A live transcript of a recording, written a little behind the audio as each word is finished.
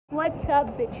What's up,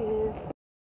 bitches?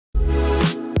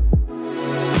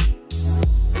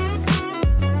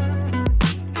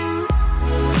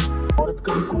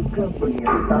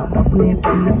 अपने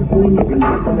पन्ने से कोई नहीं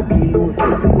पिलाता, किलो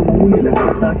साला फिर को मुंह नहीं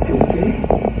लगाता क्योंकि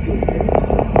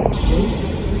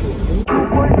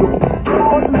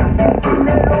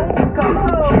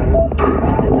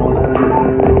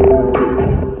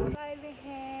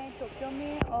हैं टोक्यो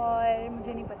में और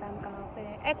मुझे नहीं पता हम कहाँ पे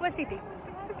हैं। एक्वा सिटी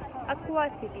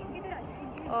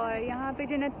और यहाँ पे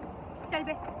जन्नत चल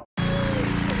पे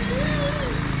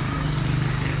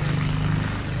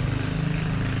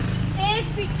एक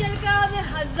पिक्चर का मैं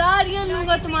 1000 yen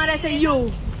लूंगा तुम्हारा सहयोग।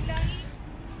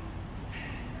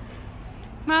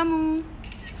 मामू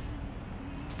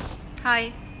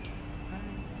हाय,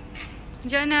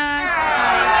 जन्नत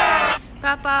हाय,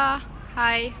 पापा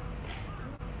हाय।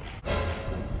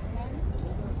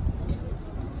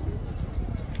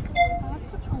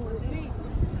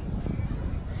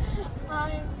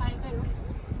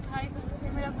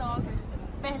 मेरा ब्लॉग है,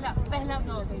 पहला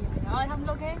ब्लॉग है ये मेरा। और हम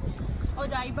लोग हैं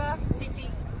ओदाइबा सिटी,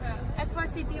 एक्वा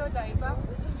सिटी ओदाइबा।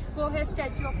 वो है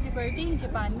स्टैचू ऑफ लिबर्टी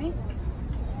जापान में।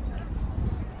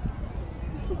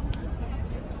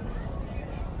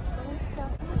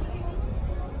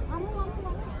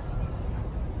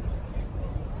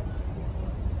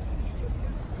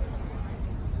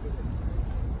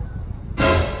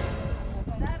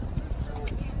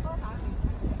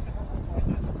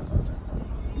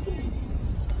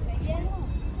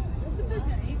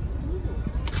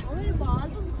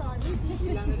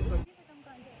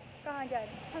 कहाँ जा रहे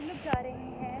हैं?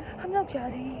 हम लोग जा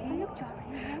रहे हैं।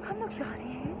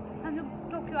 हम लोग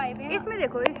टोक्यो आए हुए हैं। इसमें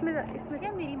देखो, इसमें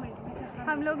क्या मेरी मर्जी।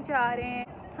 हम लोग जा रहे हैं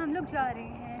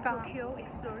टोक्यो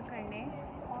एक्सप्लोर करने।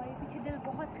 और ये पीछे दिल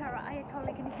बहुत कर रहा है था,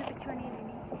 लेकिन इसमें पिक्चर नहीं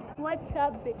लेनी। What's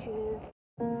up, bitches?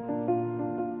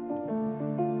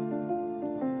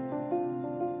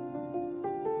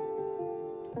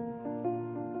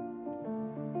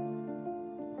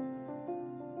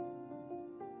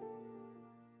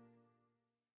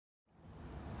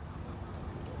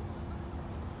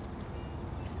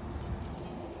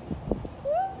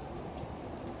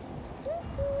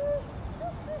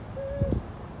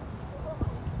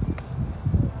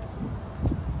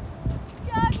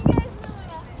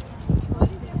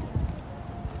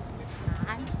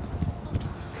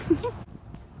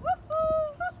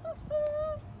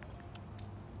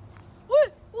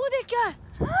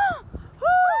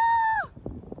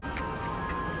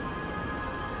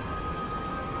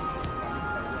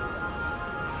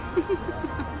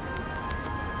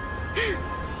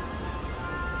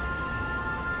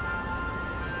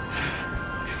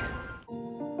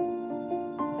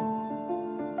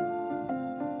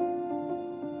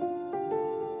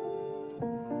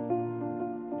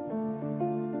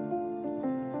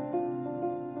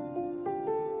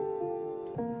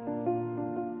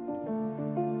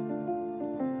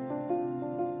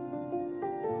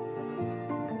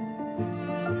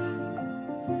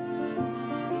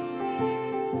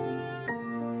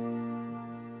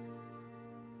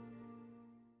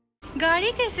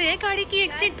 गाड़ी कैसे है? गाड़ी की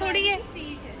एग्जिट थोड़ी है।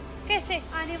 सीट है कैसे?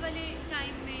 आने वाले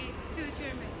टाइम में,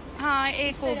 फ्यूचर में। हाँ,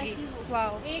 एक होगी।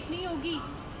 वाओ, एक नहीं होगी,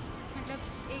 मतलब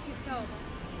एक हिस्सा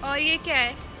होगा। और ये क्या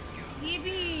है? ये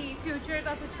भी फ्यूचर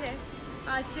का कुछ है।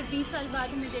 आज से 20 साल बाद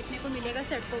हमें देखने को मिलेगा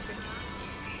सड़कों पे।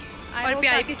 और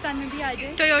प्यारी पाकिस्तान में भी आ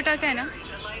जाए। टोयोटा का है ना?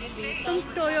 तुम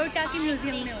टोयोटा के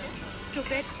म्यूजियम में हो,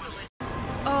 स्टूपिड।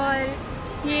 और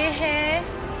ये है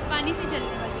पानी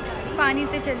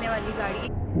से चलने वाली गाड़ी।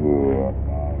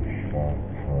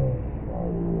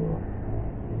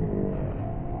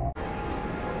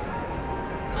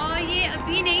 और ये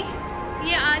अभी नहीं,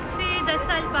 ये आज से 10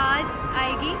 साल बाद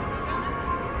आएगी।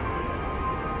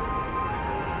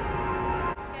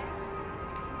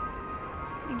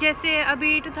 जैसे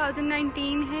अभी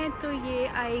 2019 है तो ये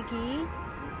आएगी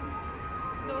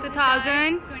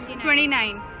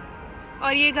 2029।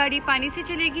 और ये गाड़ी पानी से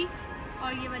चलेगी।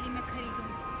 और ये वाली मैं खरीदूंगी।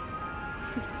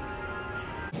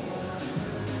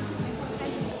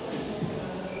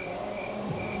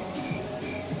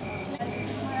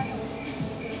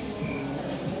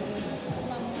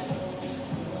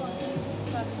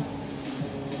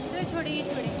 छोड़े।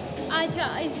 अच्छा,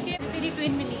 इसके मेरी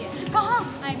ट्विन मिली है। कहाँ?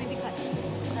 आए मैं दिखाती हूँ।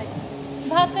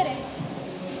 भाग कर है।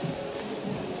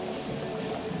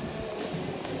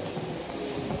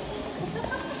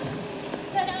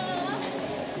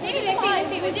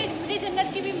 वैसी मुझे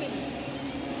जन्नत की भी मिली।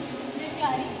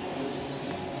 प्यारी।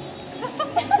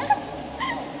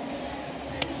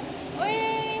 ओए,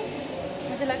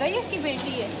 मुझे लगा ये इसकी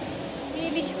बेटी है। ये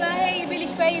लिश्बा है, ये भी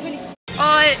लिश्बा है, ये भी।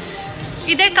 और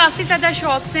इधर काफ़ी ज़्यादा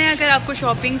शॉप्स हैं, अगर आपको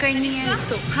शॉपिंग करनी है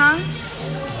तो। हाँ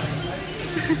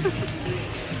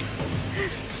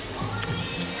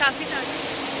काफ़ी ज़्यादा।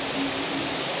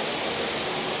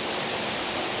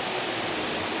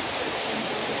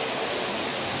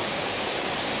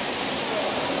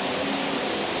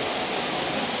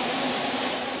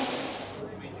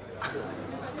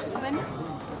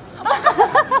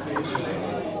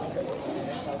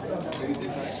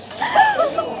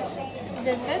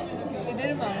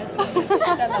 इधर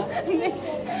चला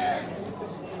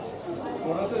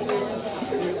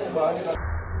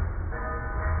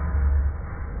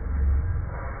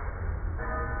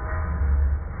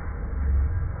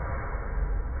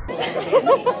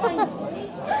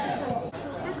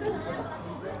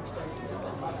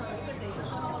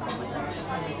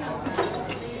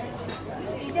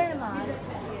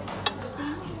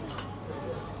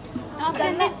आप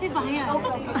जन्नत से बाहर आओ।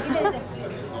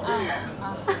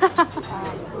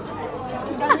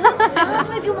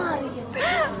 क्यों मार रही है?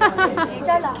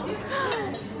 चला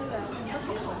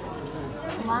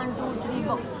 1 2 3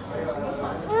 गो।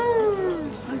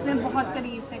 उसने बहुत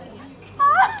करीब से किया।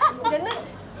 जन्नत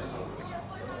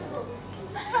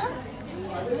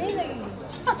नहीं लगी।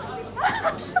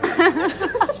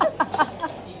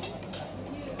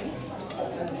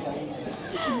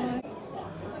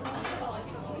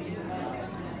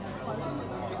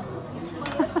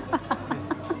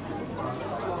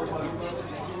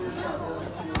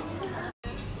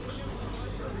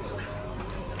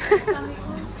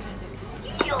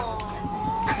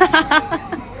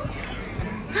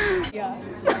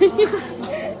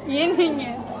 ये नहीं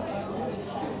है।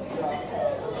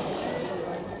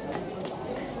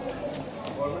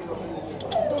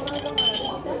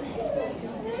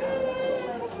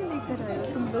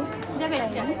 तुम लोग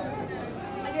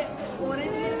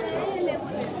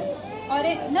और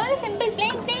नो सिंपल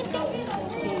प्लेन प्लेन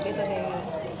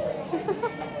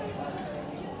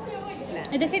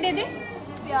इधर से दे दे।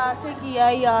 प्यार से किया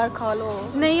यार, खा लो।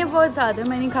 नहीं ये बहुत ज़्यादा,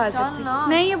 मैं नहीं खा सकती।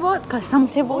 नहीं ये बहुत कसम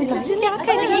से बहुत क्या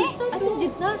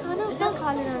जितना खाना उतना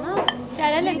खा लेना ना।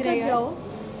 प्यारा लग रहा है। जाओ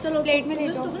चलो प्लेट में ले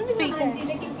जाओ। लेकिन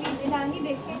प्लीज इलानी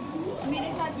देखे मेरे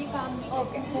साथ ये काम नहीं।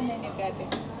 ओके नहीं कहते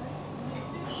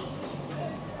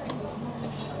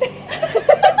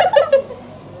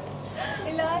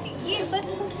ये बस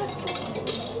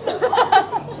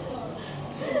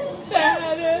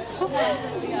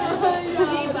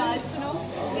बात सुनो।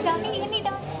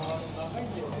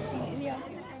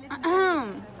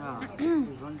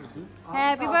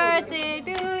 Happy birthday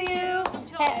to you.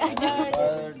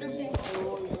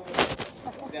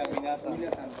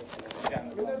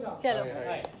 चलो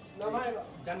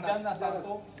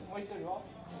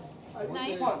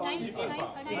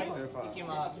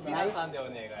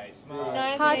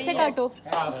हाथ से काटो।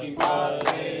 Happy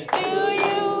birthday to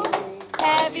you.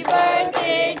 Happy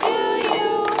birthday to you.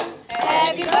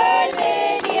 Happy birthday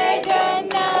dear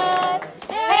Jannat.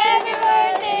 Happy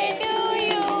birthday to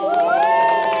you.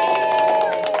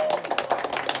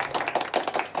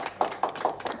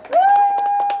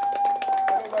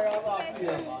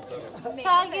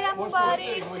 सालगिरह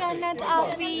मुबारक जन्नत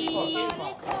आपकी।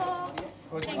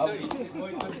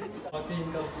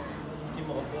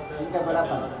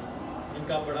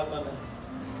 इनका बड़ापन है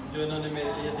जो इन्होंने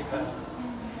मेरे लिए दिखाया।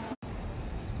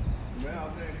 मैं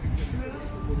आपने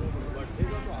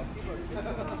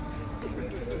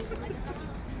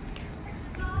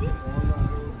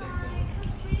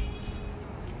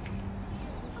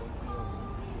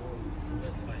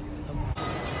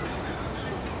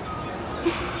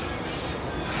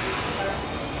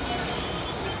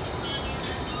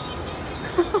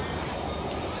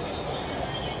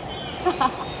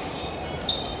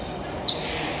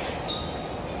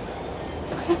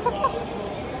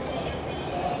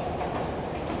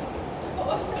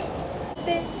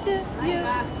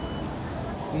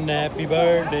Happy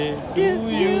birthday to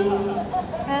you.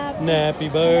 Happy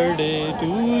birthday to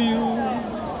you.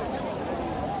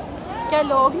 क्या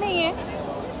लोग नहीं है?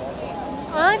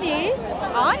 आनी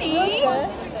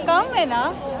कम है ना।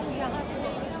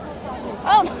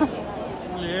 अब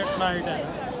लेट नाइट है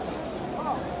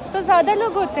तो ज़्यादा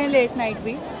लोग होते हैं लेट नाइट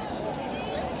भी।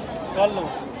 कर लो।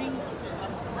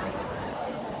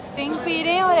 स्टिंग पी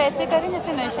रहे हैं और ऐसे करें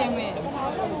जैसे नशे में।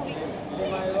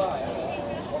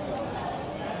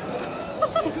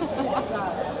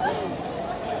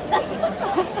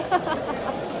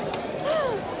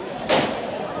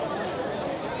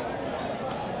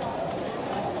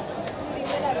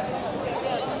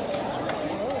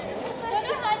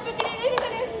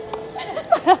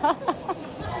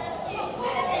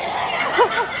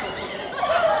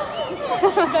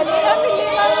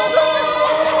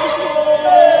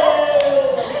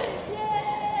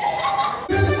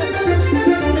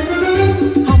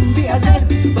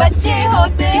 बच्चे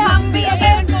होते हम भी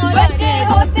अगर बच्चे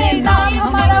होते नाम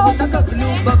हमारा होता बबलू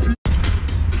बबलू।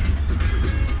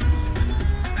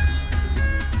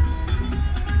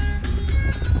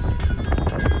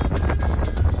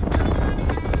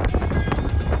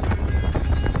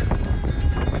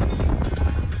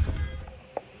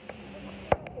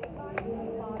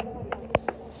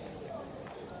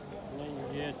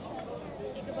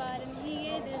 एक बार नहीं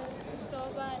ये दिल 100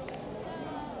 बार।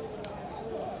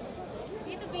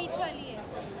 ये तो बीच वाली है।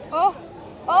 ओह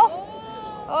ओह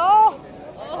ओह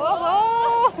ओह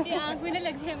ये आँख में ना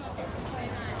लग जाए।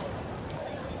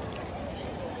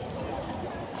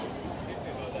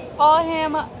 और हैं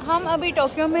हम अभी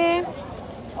टोक्यो में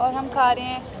और हम खा रहे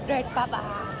हैं ब्रेड पापा।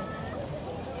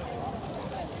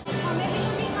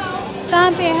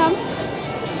 कहाँ पे हैं हम?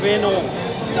 वेनो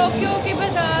टोक्यो के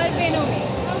बाजार वेनो में।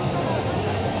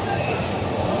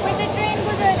 ऊपर से ट्रेन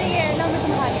गुजर रही है ना, मैं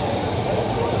तुम्हारी